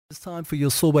It's time for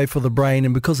your sorbet for the brain,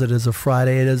 and because it is a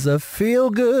Friday, it is a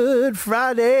feel-good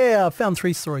Friday. I found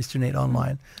 3 stories to net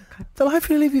online. Okay. They'll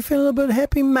hopefully leave you feeling a little bit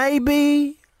happy,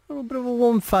 maybe. A little bit of a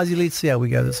warm fuzzy. Let's see how we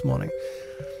go this morning.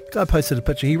 Guy posted a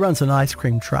picture. He runs an ice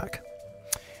cream truck.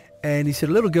 And he said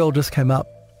a little girl just came up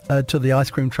to the ice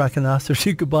cream truck and asked if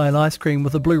she could buy an ice cream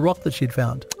with a blue rock that she'd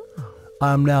found.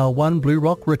 I am now one blue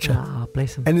rock richer. Ah,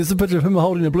 bless him. And there's a picture of him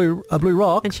holding a blue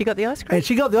rock. And she got the ice cream? And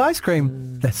she got the ice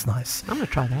cream. That's nice. I'm going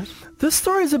to try that. This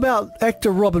story is about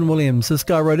actor Robin Williams. This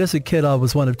guy wrote, as a kid, I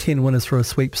was one of 10 winners for a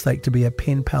sweepstake to be a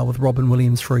pen pal with Robin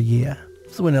Williams for a year.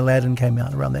 This is when Aladdin came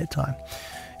out around that time.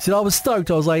 He said, I was stoked.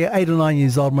 I was like 8 or 9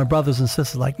 years old. My brothers and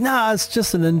sisters were like, nah, it's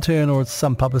just an intern or it's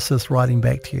some publicist writing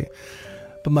back to you.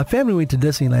 But my family went to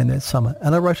Disneyland that summer,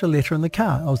 and I wrote a letter in the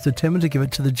car. I was determined to give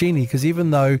it to the genie, because even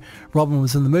though Robin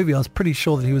was in the movie, I was pretty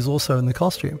sure that he was also in the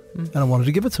costume, and I wanted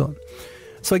to give it to him.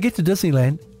 So I get to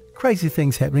Disneyland, crazy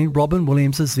things happening. Robin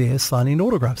Williams is there signing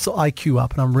autographs. So I queue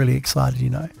up, and I'm really excited,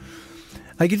 you know.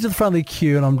 I get to the front of the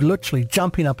queue, and I'm literally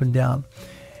jumping up and down.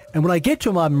 And when I get to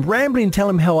him, I'm rambling,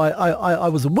 telling him how I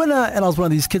was a winner, and I was one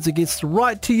of these kids that gets to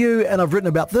write to you, and I've written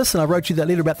about this, and I wrote you that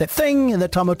letter about that thing, and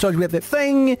that time I told you about that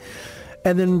thing.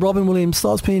 And then Robin Williams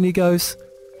stops me and he goes,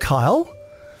 Kyle?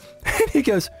 And he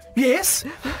goes, yes.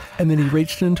 And then he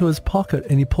reached into his pocket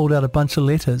and he pulled out a bunch of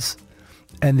letters.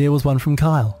 And there was one from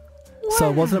Kyle. Wow. So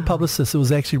it wasn't a publicist, it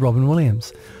was actually Robin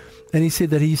Williams. And he said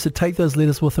that he used to take those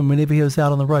letters with him whenever he was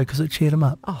out on the road because it cheered him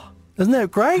up. Oh, isn't that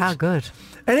great? how good.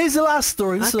 And here's the last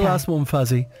story. This is the last warm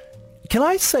fuzzy. Can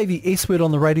I say the S word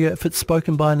on the radio if it's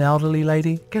spoken by an elderly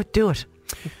lady? Go do it.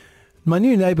 My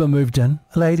new neighbour moved in,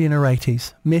 a lady in her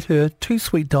 80s. Met her 2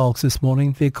 sweet dogs this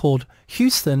morning. They're called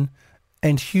Houston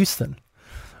and Houston.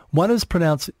 One is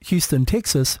pronounced Houston,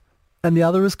 Texas, and the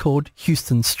other is called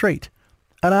Houston Street.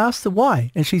 And I asked her why,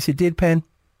 and she said, deadpan,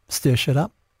 stir shit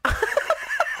up.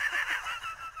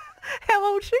 How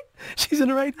old is she? She's in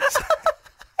her 80s.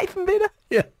 Even better.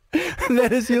 Yeah.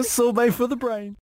 That is your sorbet for the brain.